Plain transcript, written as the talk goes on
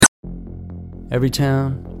Every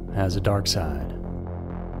town has a dark side.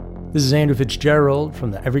 This is Andrew Fitzgerald from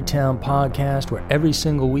the Everytown Podcast, where every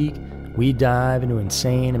single week we dive into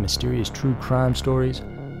insane and mysterious true crime stories,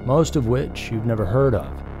 most of which you've never heard of.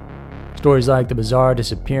 Stories like the bizarre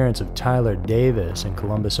disappearance of Tyler Davis in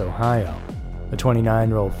Columbus, Ohio, a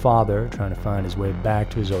 29-year-old father trying to find his way back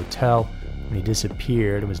to his hotel when he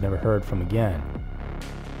disappeared and was never heard from again.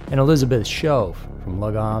 And Elizabeth Shove from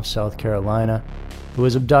Lugoff, South Carolina, who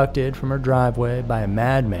was abducted from her driveway by a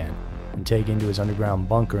madman and taken to his underground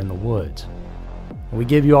bunker in the woods. And we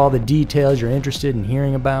give you all the details you're interested in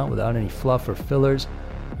hearing about without any fluff or fillers,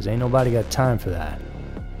 because ain't nobody got time for that.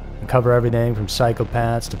 We cover everything from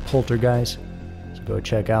psychopaths to poltergeists, so go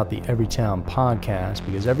check out the Everytown Podcast,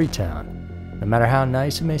 because every town, no matter how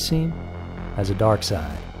nice it may seem, has a dark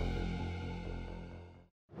side.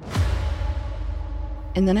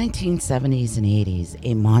 In the 1970s and 80s,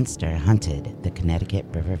 a monster hunted the Connecticut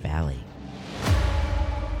River Valley.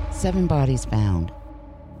 7 bodies found,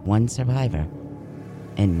 1 survivor,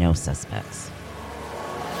 and no suspects.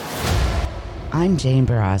 I'm Jane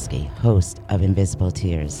Borowski, host of Invisible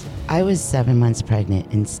Tears. I was 7 months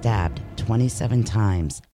pregnant and stabbed 27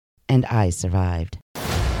 times, and I survived.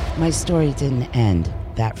 My story didn't end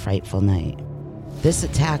that frightful night. This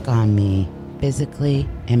attack on me physically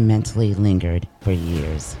and mentally lingered for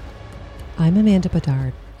years. I'm Amanda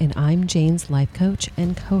Bedard, and I'm Jane's life coach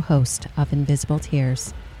and co-host of Invisible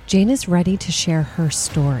Tears. Jane is ready to share her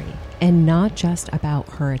story, and not just about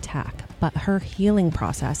her attack, but her healing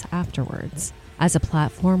process afterwards. As a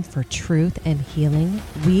platform for truth and healing,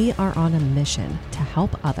 we are on a mission to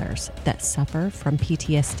help others that suffer from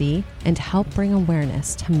PTSD and help bring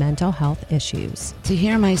awareness to mental health issues. To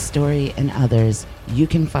hear my story and others, you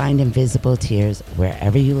can find Invisible Tears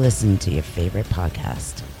wherever you listen to your favorite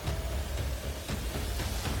podcast.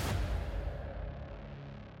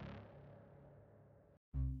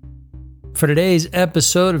 For today's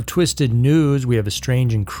episode of Twisted News, we have a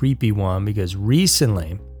strange and creepy one because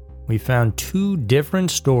recently we found 2 different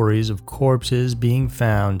stories of corpses being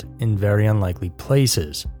found in very unlikely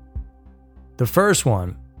places. The first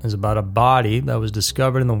one is about a body that was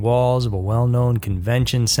discovered in the walls of a well-known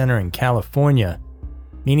convention center in California,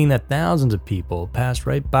 meaning that thousands of people passed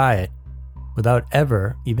right by it without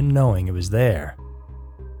ever even knowing it was there.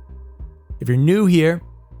 If you're new here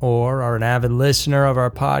or are an avid listener of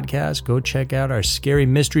our podcast, go check out our Scary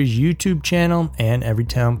Mysteries YouTube channel and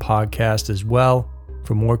Everytown Podcast as well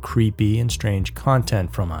for more creepy and strange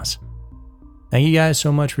content from us. Thank you guys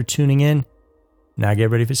so much for tuning in. Now get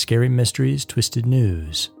ready for Scary Mysteries Twisted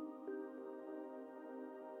News.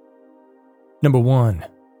 Number 1.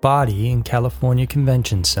 Body in California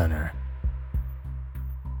Convention Center.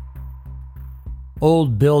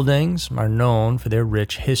 Old buildings are known for their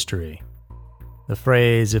rich history. The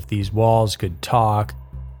phrase, "if these walls could talk,"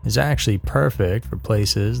 is actually perfect for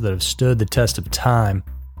places that have stood the test of time.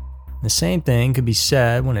 The same thing could be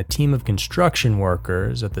said when a team of construction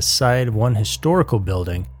workers at the site of one historical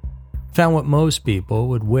building found what most people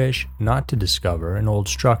would wish not to discover in old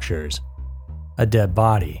structures: a dead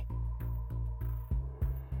body.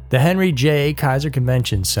 The Henry J. Kaiser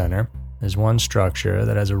Convention Center is one structure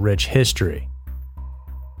that has a rich history.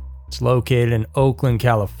 It's located in Oakland,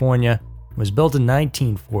 California, was built in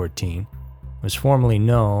 1914, was formerly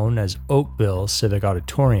known as Oakville Civic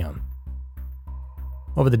Auditorium.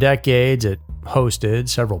 Over the decades, it hosted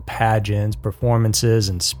several pageants, performances,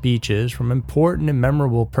 and speeches from important and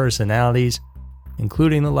memorable personalities,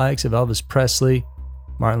 including the likes of Elvis Presley,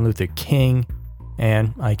 Martin Luther King,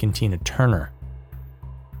 and Ike and Tina Turner.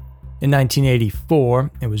 In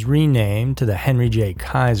 1984, it was renamed to the Henry J.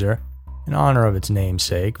 Kaiser in honor of its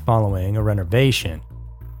namesake following a renovation.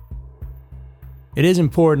 It is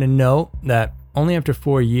important to note that only after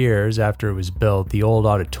 4 years after it was built, the old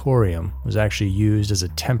auditorium was actually used as a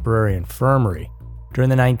temporary infirmary during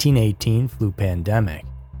the 1918 flu pandemic.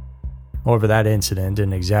 However, that incident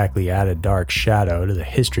didn't exactly add a dark shadow to the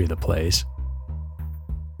history of the place.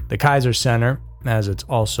 The Kaiser Center, as it's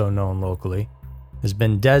also known locally, has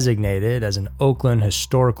been designated as an Oakland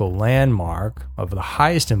Historical Landmark of the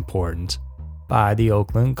highest importance by the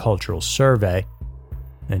Oakland Cultural Survey.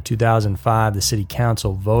 In 2005, the City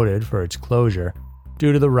Council voted for its closure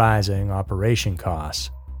due to the rising operation costs.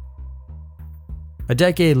 A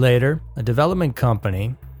decade later, a development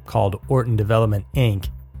company called Orton Development, Inc.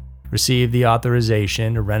 received the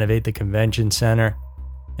authorization to renovate the convention center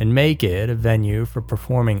and make it a venue for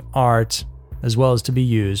performing arts as well as to be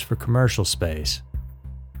used for commercial space.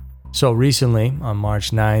 So recently, on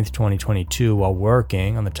March 9th, 2022, while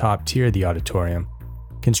working on the top tier of the auditorium,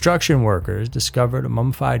 construction workers discovered a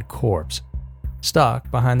mummified corpse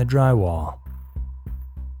stuck behind the drywall.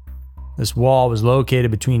 This wall was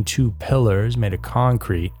located between two pillars made of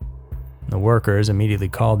concrete. The workers immediately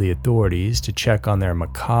called the authorities to check on their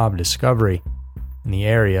macabre discovery in the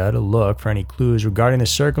area to look for any clues regarding the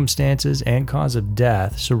circumstances and cause of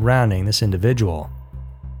death surrounding this individual.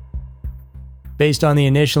 Based on the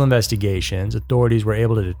initial investigations, authorities were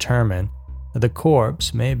able to determine that the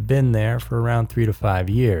corpse may have been there for around 3 to 5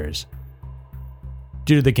 years.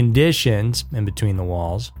 Due to the conditions in between the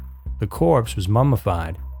walls, the corpse was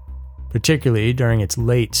mummified, particularly during its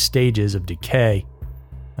late stages of decay,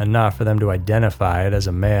 enough for them to identify it as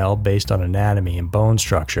a male based on anatomy and bone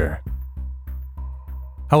structure.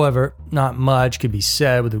 However, not much could be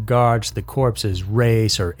said with regards to the corpse's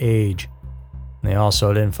race or age. They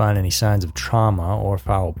also didn't find any signs of trauma or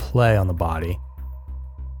foul play on the body.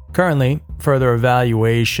 Currently, further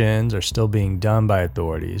evaluations are still being done by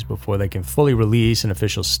authorities before they can fully release an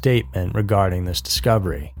official statement regarding this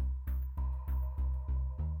discovery.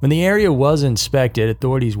 When the area was inspected,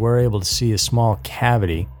 authorities were able to see a small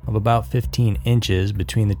cavity of about 15 inches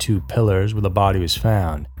between the two pillars where the body was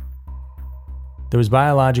found. There was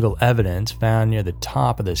biological evidence found near the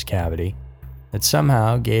top of this cavity that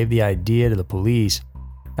somehow gave the idea to the police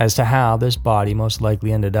as to how this body most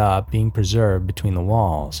likely ended up being preserved between the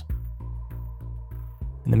walls.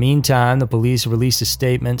 In the meantime, the police released a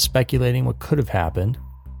statement speculating what could have happened.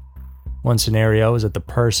 One scenario is that the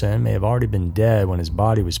person may have already been dead when his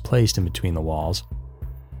body was placed in between the walls.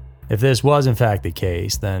 If this was in fact the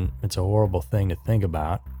case, then it's a horrible thing to think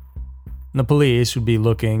about. And the police would be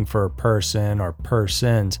looking for a person or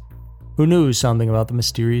persons who knew something about the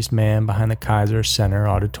mysterious man behind the Kaiser Center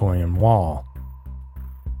auditorium wall.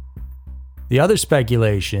 The other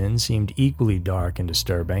speculation seemed equally dark and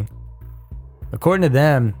disturbing. According to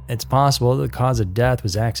them, it's possible that the cause of death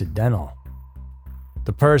was accidental.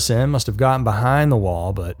 The person must have gotten behind the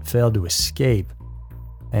wall but failed to escape,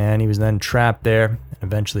 and he was then trapped there and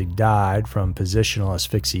eventually died from positional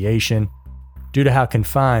asphyxiation due to how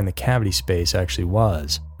confined the cavity space actually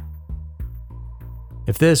was.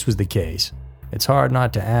 If this was the case, it's hard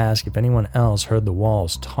not to ask if anyone else heard the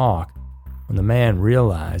walls talk when the man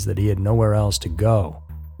realized that he had nowhere else to go.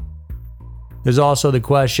 There's also the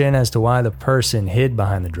question as to why the person hid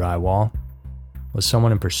behind the drywall. Was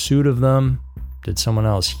someone in pursuit of them? Did someone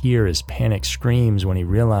else hear his panic screams when he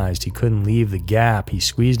realized he couldn't leave the gap he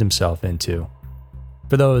squeezed himself into?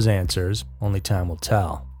 For those answers, only time will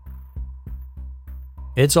tell.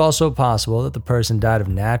 It's also possible that the person died of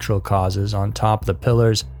natural causes on top of the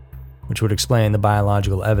pillars, which would explain the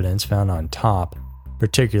biological evidence found on top,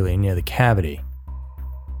 particularly near the cavity.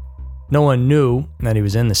 No one knew that he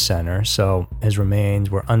was in the center, so his remains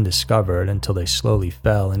were undiscovered until they slowly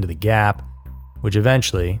fell into the gap, which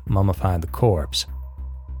eventually mummified the corpse.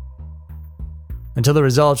 Until the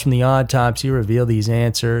results from the autopsy reveal these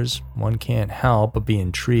answers, one can't help but be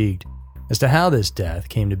intrigued as to how this death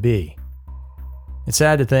came to be. It's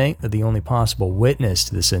sad to think that the only possible witness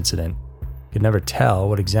to this incident could never tell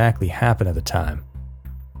what exactly happened at the time.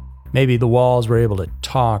 Maybe the walls were able to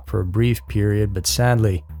talk for a brief period, but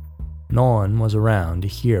sadly, no one was around to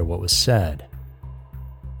hear what was said.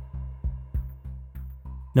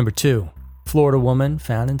 Number 2. Florida woman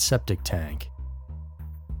found in septic tank.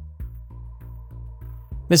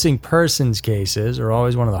 Missing persons cases are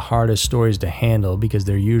always one of the hardest stories to handle because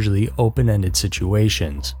they're usually open-ended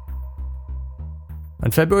situations.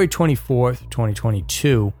 On February 24,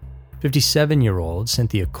 2022, 57-year-old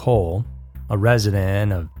Cynthia Cole, a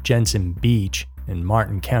resident of Jensen Beach in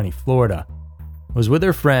Martin County, Florida, was with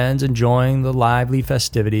her friends enjoying the lively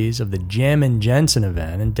festivities of the Jammin' Jensen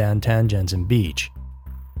event in downtown Jensen Beach.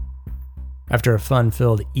 After a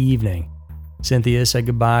fun-filled evening, Cynthia said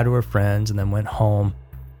goodbye to her friends and then went home.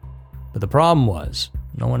 But the problem was,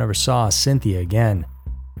 no one ever saw Cynthia again,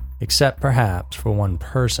 except perhaps for one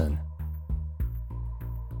person.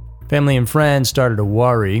 Family and friends started to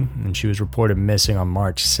worry, and she was reported missing on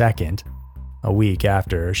March 2nd, a week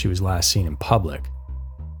after she was last seen in public.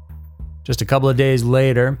 Just a couple of days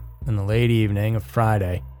later, in the late evening of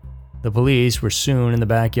Friday, the police were soon in the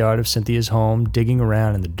backyard of Cynthia's home digging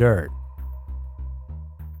around in the dirt.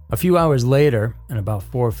 A few hours later, and about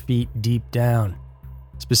 4 feet deep down,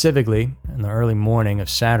 specifically in the early morning of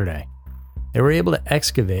Saturday, they were able to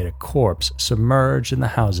excavate a corpse submerged in the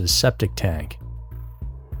house's septic tank.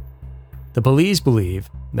 The police believe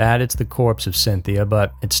that it's the corpse of Cynthia,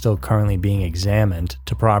 but it's still currently being examined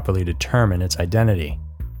to properly determine its identity.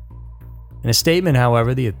 In a statement,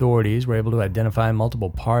 however, the authorities were able to identify multiple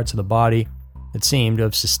parts of the body that seemed to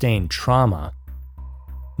have sustained trauma.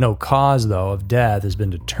 No cause, though, of death has been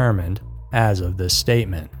determined as of this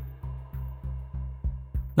statement.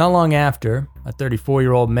 Not long after, a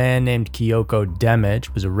 34-year-old man named Kyoko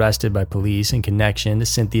Demich was arrested by police in connection to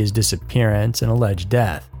Cynthia's disappearance and alleged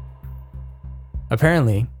death.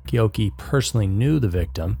 Apparently, Kyoki personally knew the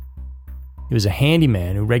victim. He was a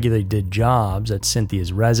handyman who regularly did jobs at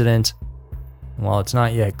Cynthia's residence. And while it's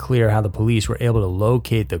not yet clear how the police were able to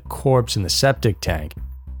locate the corpse in the septic tank,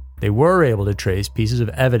 they were able to trace pieces of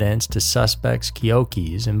evidence to suspects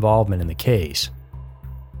Kyoki's involvement in the case.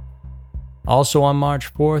 Also on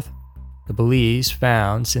March 4th, the police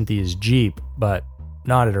found Cynthia's Jeep, but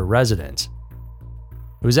not at her residence.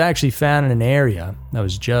 It was actually found in an area that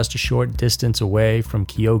was just a short distance away from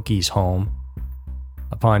Kyoki's home.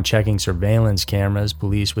 Upon checking surveillance cameras,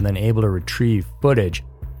 police were then able to retrieve footage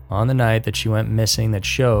on the night that she went missing that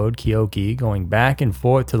showed Kyoki going back and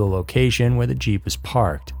forth to the location where the Jeep was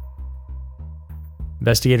parked.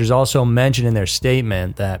 Investigators also mentioned in their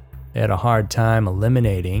statement that they had a hard time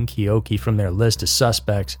eliminating Kyoki from their list of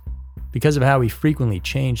suspects because of how he frequently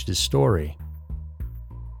changed his story.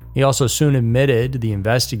 He also soon admitted to the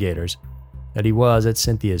investigators that he was at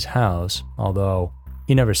Cynthia's house, although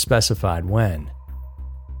he never specified when.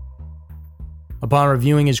 Upon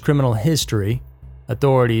reviewing his criminal history,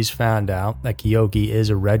 authorities found out that Kyoki is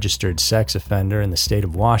a registered sex offender in the state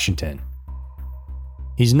of Washington.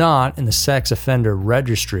 He's not in the sex offender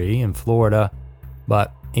registry in Florida,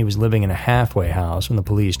 but he was living in a halfway house when the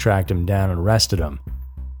police tracked him down and arrested him.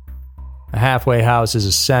 A halfway house is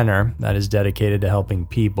a center that is dedicated to helping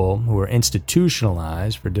people who are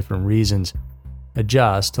institutionalized for different reasons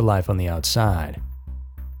adjust to life on the outside.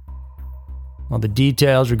 While the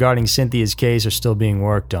details regarding Cynthia's case are still being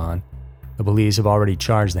worked on, the police have already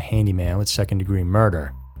charged the handyman with second-degree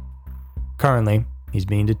murder. Currently, he's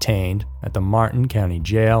being detained at the Martin County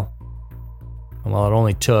Jail. And while it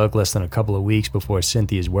only took less than a couple of weeks before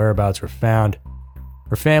Cynthia's whereabouts were found,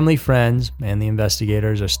 her family, friends, and the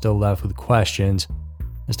investigators are still left with questions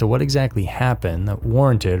as to what exactly happened that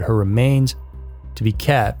warranted her remains to be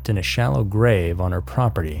kept in a shallow grave on her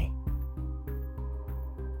property.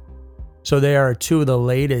 So there are two of the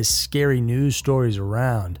latest scary news stories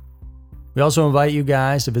around. We also invite you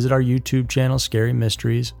guys to visit our YouTube channel, Scary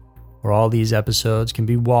Mysteries, where all these episodes can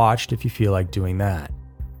be watched if you feel like doing that.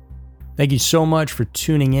 Thank you so much for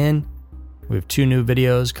tuning in. We have 2 new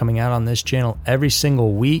videos coming out on this channel every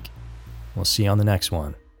single week. We'll see you on the next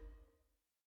one.